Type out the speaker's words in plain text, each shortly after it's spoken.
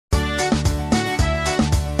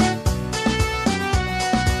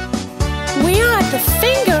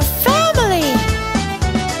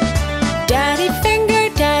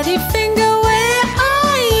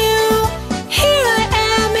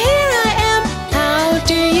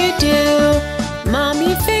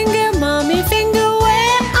Mommy finger,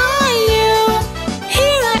 where are you?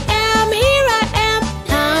 Here I am,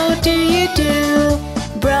 how do you do?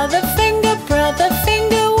 Brother finger,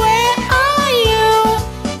 where are you?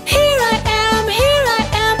 Here I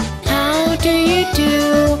am, how do you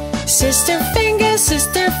do? Sister finger,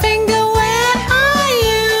 where are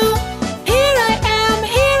you? Here I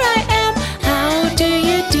am, how do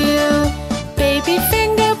you do? Baby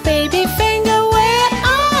finger, where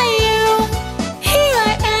are you? Here I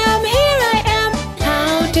am,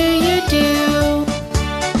 how do you do?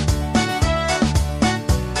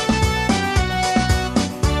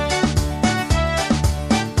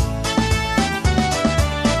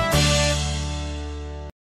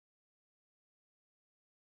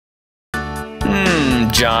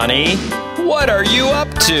 Johnny, what are you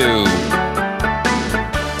up to?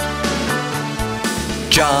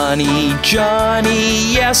 Johnny,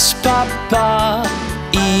 yes, Papa.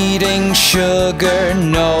 Eating sugar,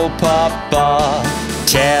 no, Papa.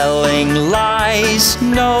 Telling lies,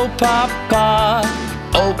 no, Papa.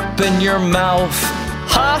 Open your mouth,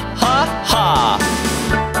 ha, ha, ha.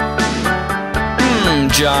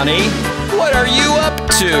 Johnny, what are you up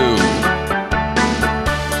to?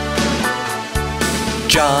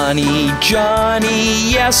 Johnny,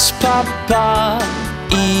 yes, Papa.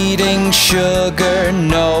 Eating sugar,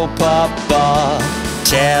 no, Papa.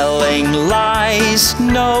 Telling lies,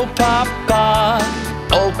 no, Papa.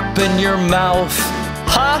 Open your mouth,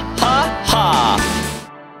 ha, ha, ha.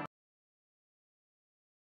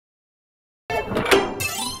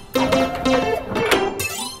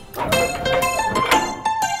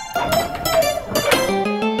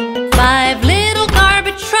 5 little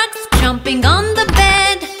garbage trucks jumping on the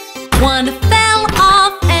bed. One fell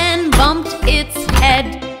off and bumped its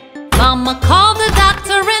head. Mama called the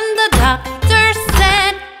doctor and the doctor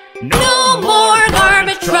said, no more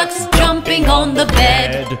garbage trucks jumping on the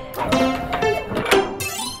bed.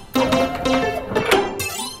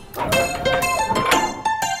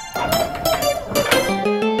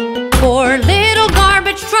 Four little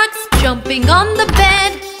garbage trucks jumping on the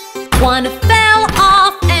bed. One fell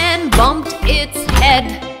off and bumped its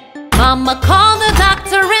head. Mama called the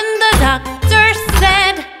doctor and the doctor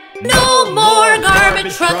said, no more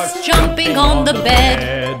garbage trucks jumping on the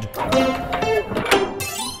bed.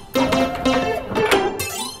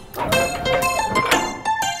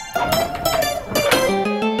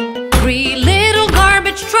 Three little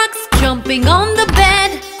garbage trucks jumping on the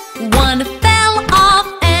bed. One fell off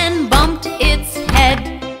and bumped its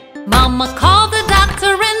head. Mama called the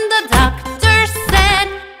doctor and the doctor said,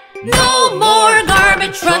 no more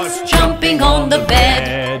garbage trucks jumping on the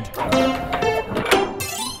bed.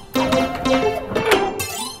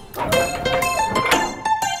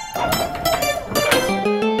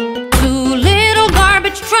 Two little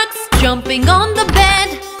garbage trucks jumping on the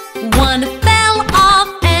bed. One fell off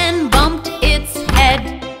and bumped its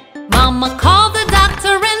head. Mama called the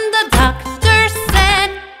doctor and the doctor said,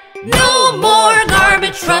 no more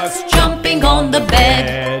garbage trucks jumping on the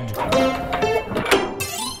bed.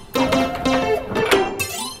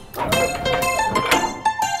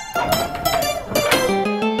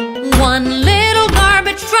 One little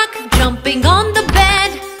garbage truck jumping on the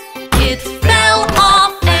bed. It fell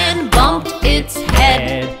off and bumped its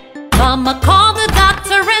head. Mama called the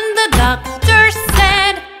doctor and the doctor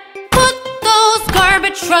said, put those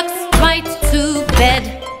garbage trucks right to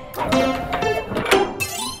bed.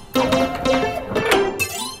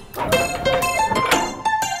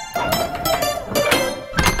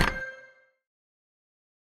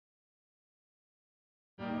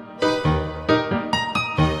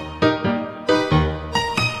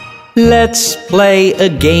 Let's play a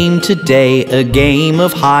game today, a game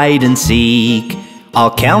of hide and seek.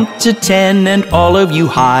 I'll count to 10 and all of you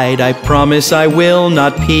hide. I promise I will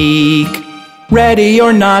not peek. Ready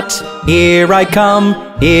or not, here I come,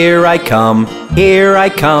 here I come, here I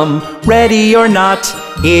come. Ready or not,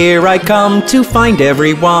 here I come to find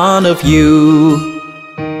every one of you.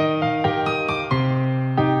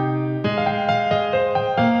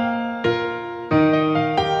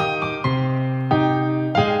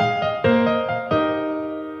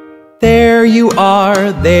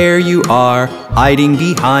 There you are, hiding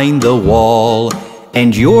behind the wall.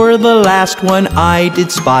 And you're the last one I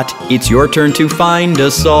did spot. It's your turn to find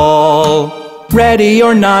us all. Ready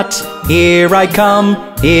or not, here I come,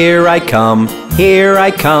 here I come, here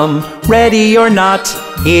I come. Ready or not,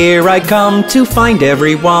 here I come to find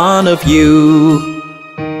every one of you.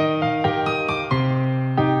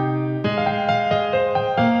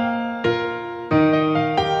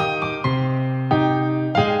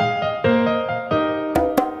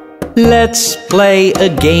 Let's play a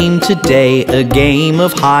game today, a game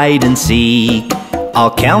of hide and seek.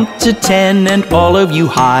 I'll count to 10 and all of you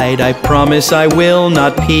hide. I promise I will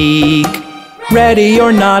not peek. Ready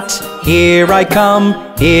or not, here I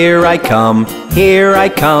come, here I come, here I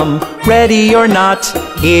come. Ready or not,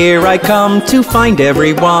 here I come to find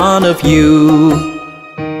every one of you.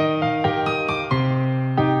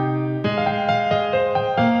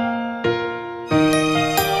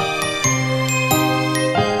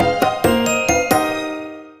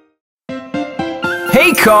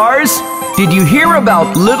 Hey cars! Did you hear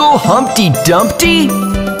about little Humpty Dumpty?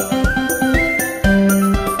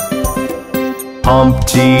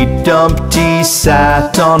 Humpty Dumpty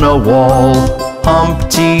sat on a wall.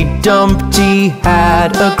 Humpty Dumpty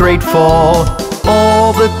had a great fall.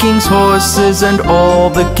 All the king's horses and all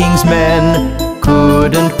the king's men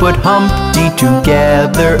couldn't put Humpty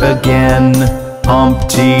together again.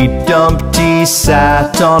 Humpty Dumpty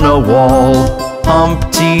sat on a wall.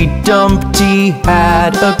 Humpty Dumpty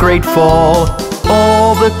had a great fall.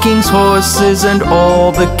 All the king's horses and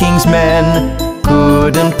all the king's men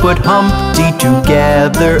couldn't put Humpty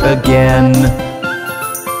together again.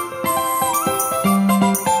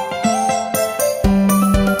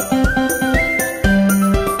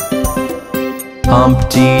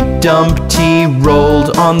 Humpty Dumpty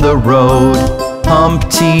rolled on the road.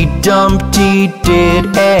 Humpty Dumpty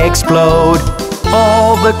did explode.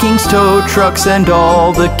 All the king's tow trucks and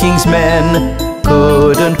all the king's men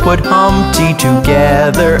couldn't put Humpty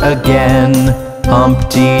together again.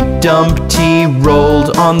 Humpty Dumpty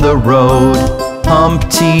rolled on the road.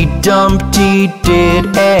 Humpty Dumpty did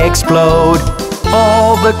explode.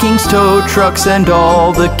 All the king's tow trucks and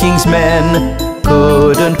all the king's men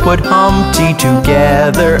couldn't put Humpty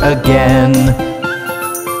together again.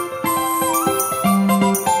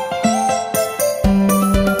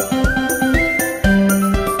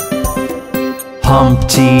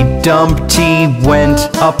 Humpty Dumpty went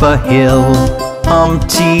up a hill.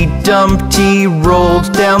 Humpty Dumpty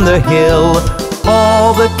rolled down the hill.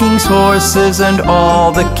 All the king's horses and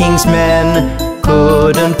all the king's men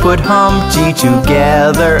couldn't put Humpty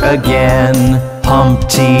together again.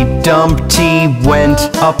 Humpty Dumpty went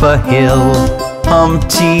up a hill.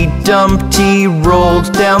 Humpty Dumpty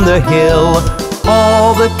rolled down the hill.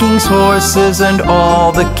 All the king's horses and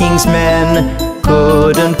all the king's men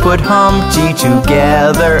couldn't put Humpty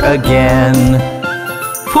together again.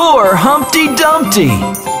 Poor Humpty Dumpty!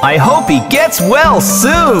 I hope he gets well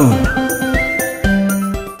soon!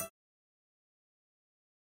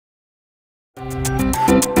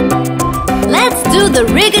 Let's do the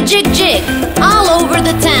rig-a-jig-jig all over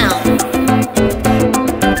the town.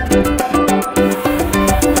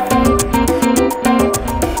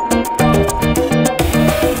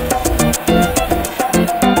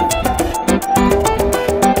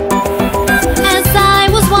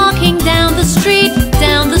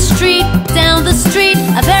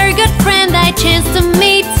 A very good friend I chanced to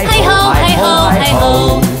meet. Hi-ho, hi-ho,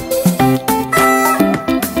 hi-ho.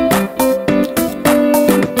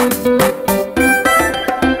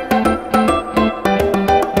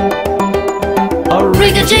 A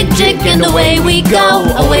rig-a-jig-jig and away we go,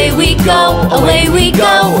 away we go, away we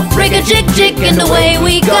go. Rig-a-jig-jig and away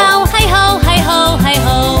we go. Hi-ho, hi-ho,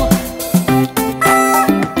 hi-ho.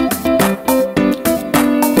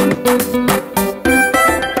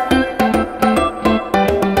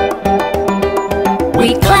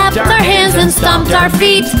 We clapped our hands and stomped our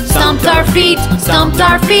feet, stomped our feet, stomped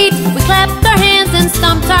our feet. We clapped our hands and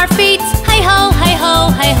stomped our feet. Hi-ho, hi-ho,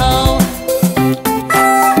 hi-ho.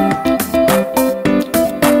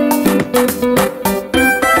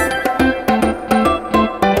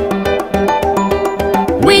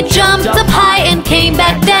 We jumped up high and came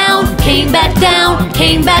back down, came back down,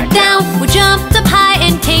 came back down. We jumped up high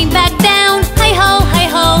and came back down. Hi-ho,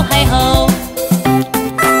 hi-ho, hi-ho.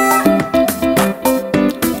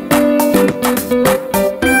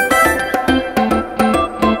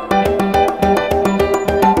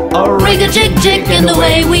 Rig-a-jig-jig and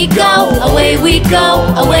away we go, away we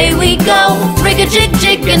go, away we go.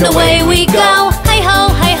 Rig-a-jig-jig and away we go. Hi-ho,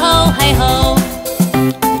 hi-ho, hi-ho.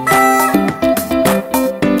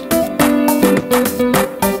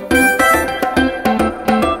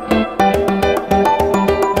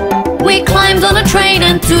 We climbed on a train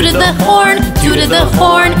and tooted the horn, tooted the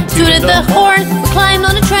horn, tooted the horn. We climbed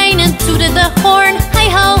on a train and tooted the horn.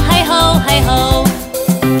 Hi-ho, hi-ho, hi-ho.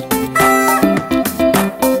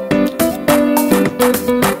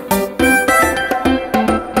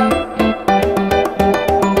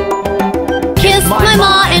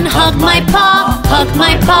 Hugged my paw, hugged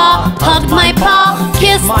my paw, hugged my paw.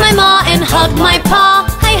 Kissed my ma and hugged my paw.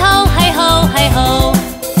 Hi-ho, hi-ho, hi-ho.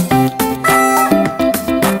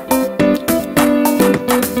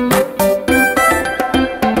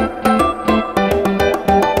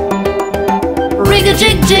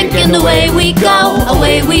 and away we go,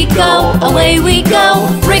 away we go, away we go.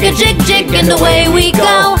 Rig-a-jig-jig and away we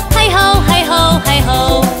go. Hey-ho, hey-ho,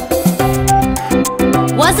 hey-ho.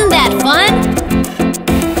 Wasn't that fun?